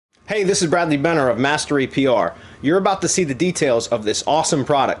Hey, this is Bradley Benner of Mastery PR. You're about to see the details of this awesome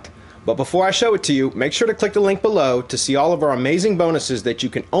product. But before I show it to you, make sure to click the link below to see all of our amazing bonuses that you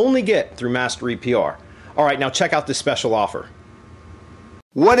can only get through Mastery PR. Alright, now check out this special offer.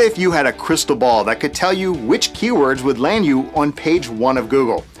 What if you had a crystal ball that could tell you which keywords would land you on page 1 of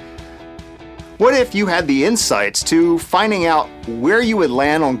Google? What if you had the insights to finding out where you would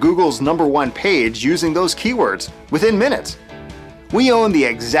land on Google's #1 page using those keywords within minutes? We own the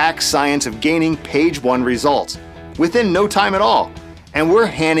exact science of gaining page 1 results within no time at all, and we're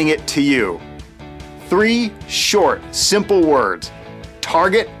handing it to you. 3 short, simple words: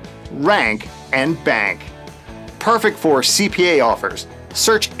 target, rank, and bank. Perfect for CPA offers,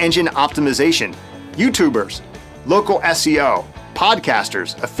 search engine optimization, YouTubers, local SEO,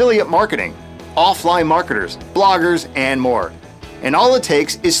 podcasters, affiliate marketing, offline marketers, bloggers, and more. And all it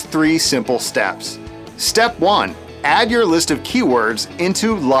takes is 3 simple steps. Step 1. Add your list of keywords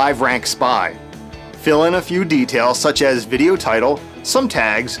into LiveRank Spy. Fill in a few details such as video title, some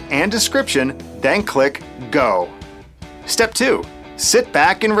tags, and description, then click Go. Step 2. Sit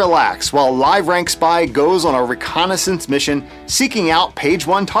back and relax while LiveRank Spy goes on a reconnaissance mission seeking out page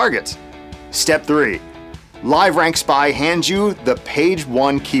 1 targets. Step 3. LiveRank Spy hands you the page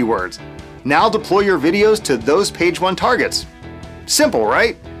 1 keywords. Now deploy your videos to those page 1 targets. Simple,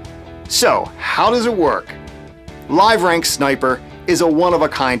 right? So, how does it work? LiveRank Sniper is a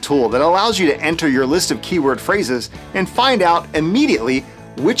one-of-a-kind tool that allows you to enter your list of keyword phrases and find out immediately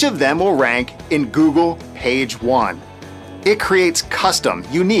which of them will rank in Google page 1. It creates custom,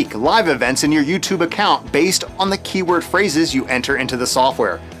 unique live events in your YouTube account based on the keyword phrases you enter into the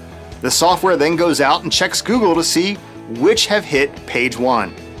software. The software then goes out and checks Google to see which have hit page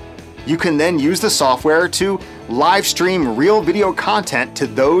 1. You can then use the software to live stream real video content to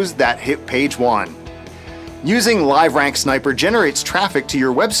those that hit page 1. Using LiveRank Sniper generates traffic to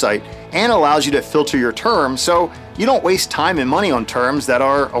your website and allows you to filter your terms so you don't waste time and money on terms that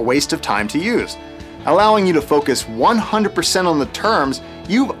are a waste of time to use, allowing you to focus 100% on the terms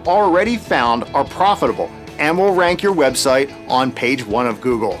you've already found are profitable and will rank your website on page 1 of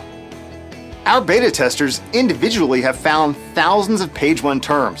Google. Our beta testers individually have found thousands of page 1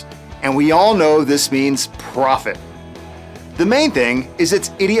 terms, and we all know this means profit. The main thing is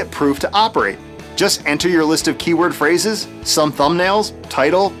it's idiot-proof to operate. Just enter your list of keyword phrases, some thumbnails,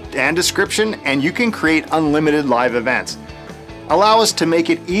 title, and description, and you can create unlimited live events. Allow us to make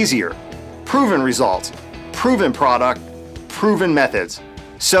it easier. Proven results, proven product, proven methods.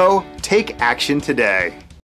 So take action today.